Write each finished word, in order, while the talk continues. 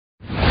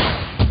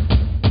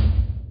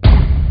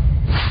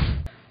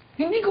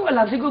Hindi ko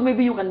alam. Siguro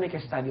maybe you can make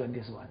a study on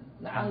this one.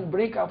 Na ang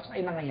breakups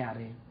ay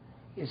nangyayari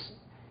is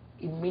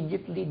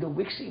immediately the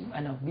weeks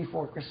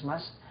before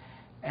Christmas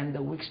and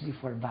the weeks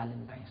before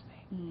Valentine's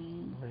Day.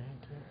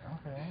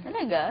 Okay.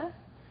 Talaga?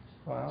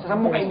 Wow. Sa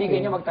 10 kaibigan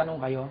niya, magtanong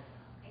kayo.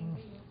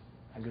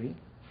 Agree?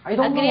 I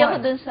don't Agree know ako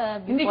why. dun sa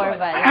Hindi before ko,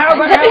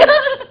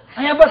 Valentine's.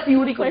 I have a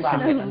theory kung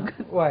bakit.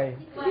 Why?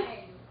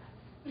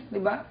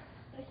 Diba?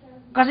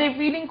 Kasi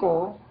feeling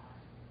ko,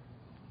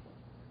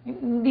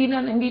 hindi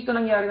ito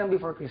nangyari ng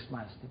before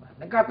Christmas. Diba?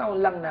 Nagkataon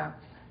lang na,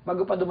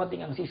 bago pa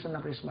dumating ang season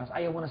ng Christmas,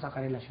 ayaw mo na sa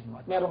karelasyon mo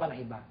at meron ka na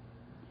iba.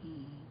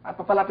 At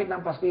papalapit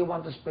ng Pasko, you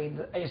want to spend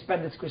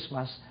this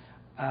Christmas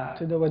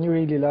To the one you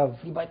really love.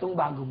 diba, itong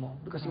bago mo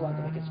because you want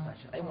to make it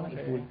special. Ayaw mo nang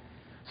i-fool.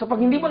 So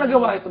pag hindi mo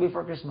nagawa ito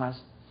before Christmas,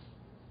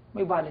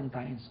 may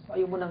Valentine's.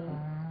 Ayaw mo nang...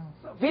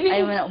 Feeling,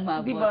 Ayaw mo na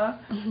umabot. Diba?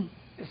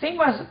 Same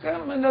as,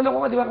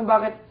 naloko ko, diba, kung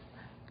bakit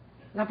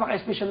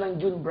napaka-special ng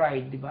June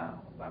bride, diba?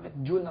 Bakit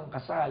June ang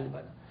kasal,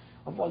 diba?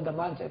 Of all the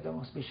months, ito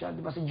ang special.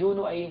 Diba, si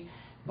Juno ay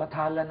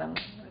bathala ng,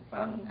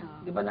 parang,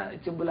 diba na, it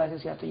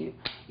symbolizes yata yung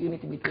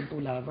unity between two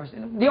lovers.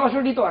 Hindi ako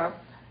sure dito,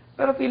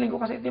 pero feeling ko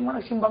kasi ito yung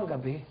mga nagsimbang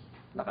gabi.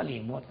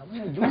 Nakalimot.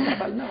 June,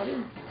 kasal na, kasi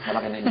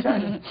malaki na yung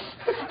tiyan.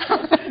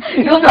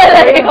 Yung pala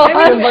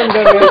yun.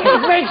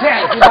 It makes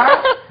sense, diba?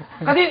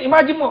 Kasi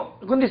imagine mo,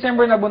 kung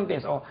December na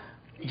buntis,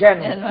 Jan,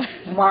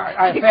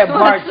 Feb,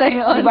 March,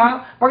 diba?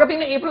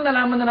 Pagdating ng April,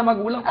 nalaman na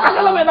magulang.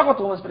 Alam mo yun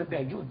ako, 2 months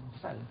prepare, June.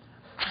 Kasal.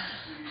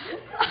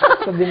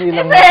 Sa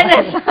binilang.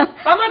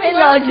 Tama, May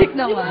diba? logic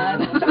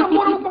naman. Tsaka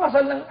mura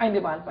magpakasal ng, ay, hindi,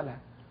 mahal pala.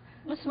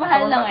 Mas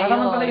mahal na ngayon.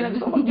 Alam pala yung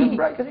nagsuot, June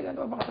bride, kasi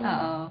ganito pakasal.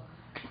 Oo.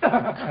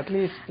 At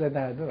least,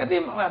 planado. Kasi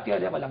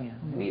teorya ko lang yan.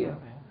 Hindi,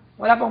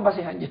 wala pang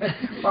basihan dyan.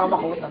 Baka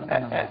makuha ng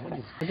tanong ako.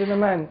 Ito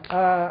naman,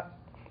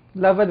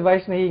 love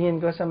advice na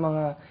hingin ko sa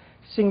mga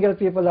single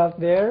people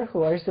out there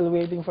who are still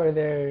waiting for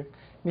their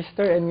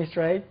Mr. and Miss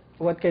Right.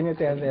 What can you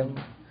tell them?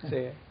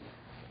 Say.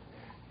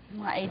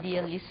 Mga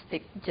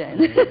idealistic dyan.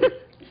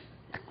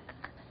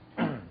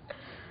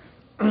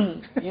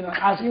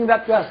 Asking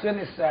that question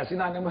is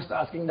synonymous to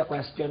asking the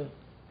question,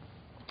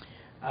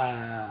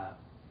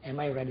 am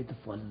I ready to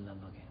fall in love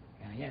again?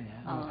 Yan.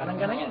 Parang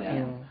ganun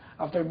yan.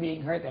 After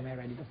being hurt, am I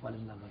ready to fall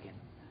in love again?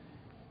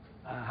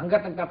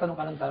 Hanggat nagtatanong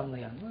ka ng tanong na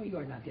yan, no, you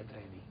are not yet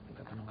ready.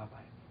 Nagtatanong ka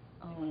pa.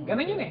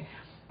 Ganun yun eh.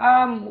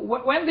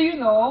 When do you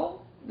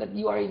know that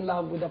you are in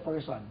love with a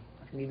person?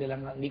 At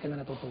hindi ka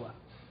na natutuwa.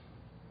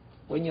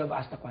 When you have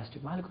asked the question,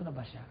 mahal ko na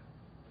ba siya?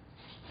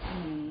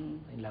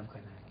 In love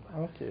ka na. Diba?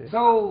 Okay. So,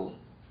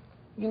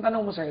 yung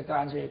tanong mo, sir, to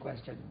answer your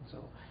question.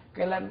 So,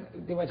 kailan,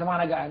 di ba, sa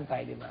mga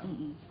nag-aantay, di ba?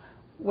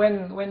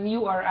 When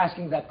you are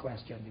asking that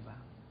question, di ba?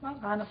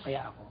 Makakahanap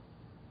kaya ako?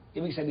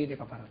 Ibig sabihin, di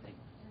paparating.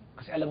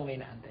 Kasi alam mo may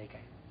naantay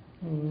kayo.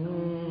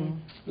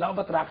 Law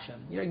of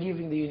attraction. You're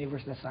giving the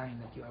universe the sign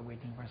that you are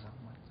waiting for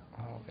someone.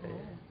 Okay.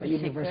 The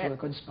universe will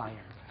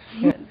conspire.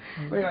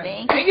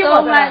 Thank you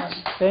so much.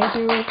 Thank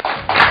you.